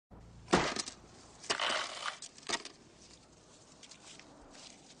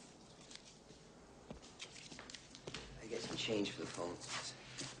change for the phone.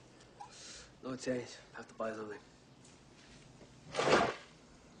 No change. Have to buy something.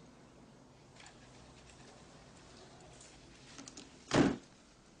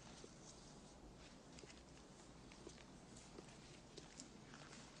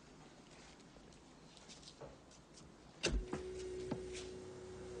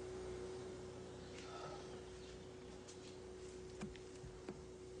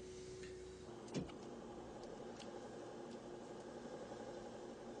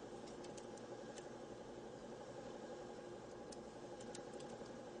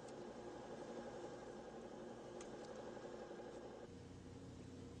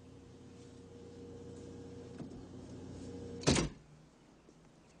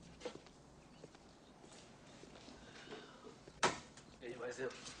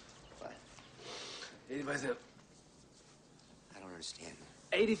 What? 85 cents. I don't understand.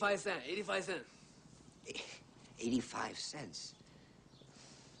 85 cents. 85 cents. 85 cents?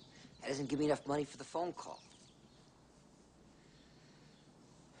 That doesn't give me enough money for the phone call.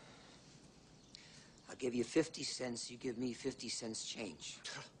 I'll give you 50 cents. You give me 50 cents change.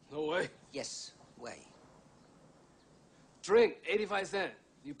 No way. Yes, way. Drink. 85 cents.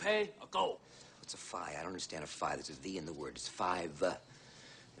 You pay or go. What's a phi? I don't understand a phi. There's a V in the word. It's 5.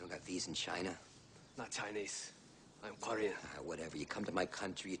 You don't got V's in China? Not Chinese. I'm Korean. Whatever. You come to my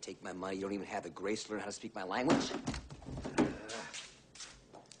country, you take my money, you don't even have the grace to learn how to speak my language.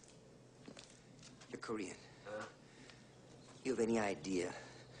 You're Korean. You have any idea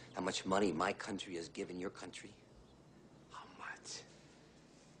how much money my country has given your country? How much?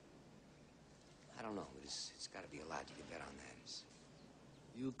 I don't know, but it's got to be a lot. You can bet on that.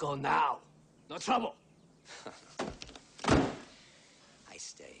 You go now. No trouble. I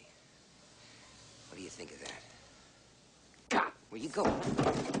stay. What do you think of that? God, where you going?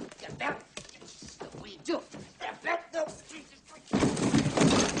 Get back. What do you do? Get back. No.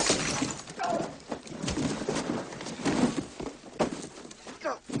 Go.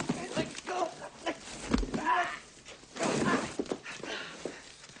 Go. Let go.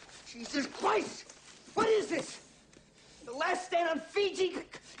 Jesus Christ! What is this? The last stand on Fiji?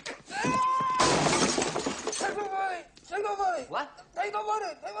 Take my money! Take my money! What? Take my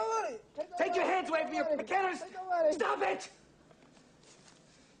money! Take my money! Take your hands away from your McKenna's! Take my money! Stop it!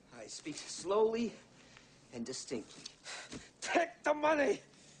 I speak slowly and distinctly. Take the money!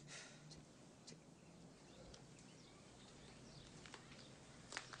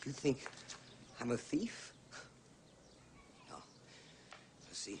 You think I'm a thief? No.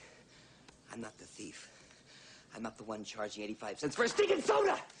 See, I'm not the thief. I'm not the one charging 85 cents for a stinking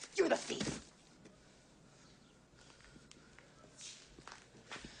soda! You're the thief!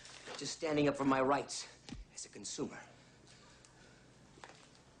 Just standing up for my rights as a consumer.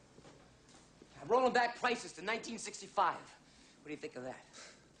 I'm rolling back prices to 1965. What do you think of that?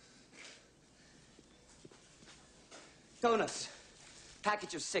 Donuts.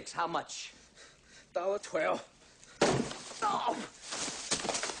 Package of 6, how much? $1.12. Oh!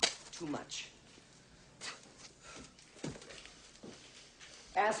 Too much.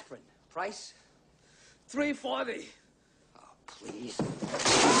 Aspirin. Price? $3.40. Oh, please.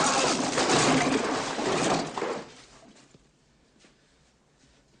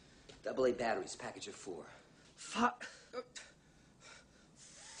 AA batteries, package of 4.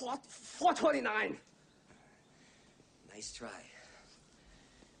 $4.29. Nice try.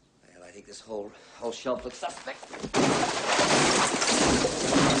 Well, I think this whole shelf looks suspect.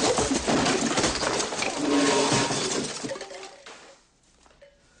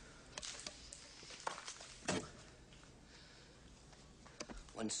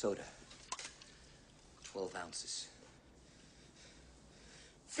 One soda. 12 ounces.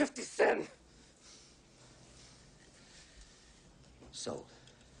 50 cents. Sold.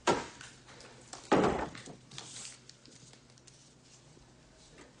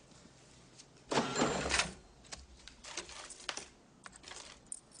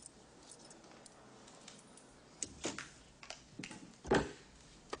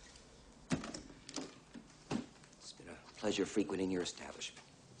 It's been a pleasure frequenting your establishment.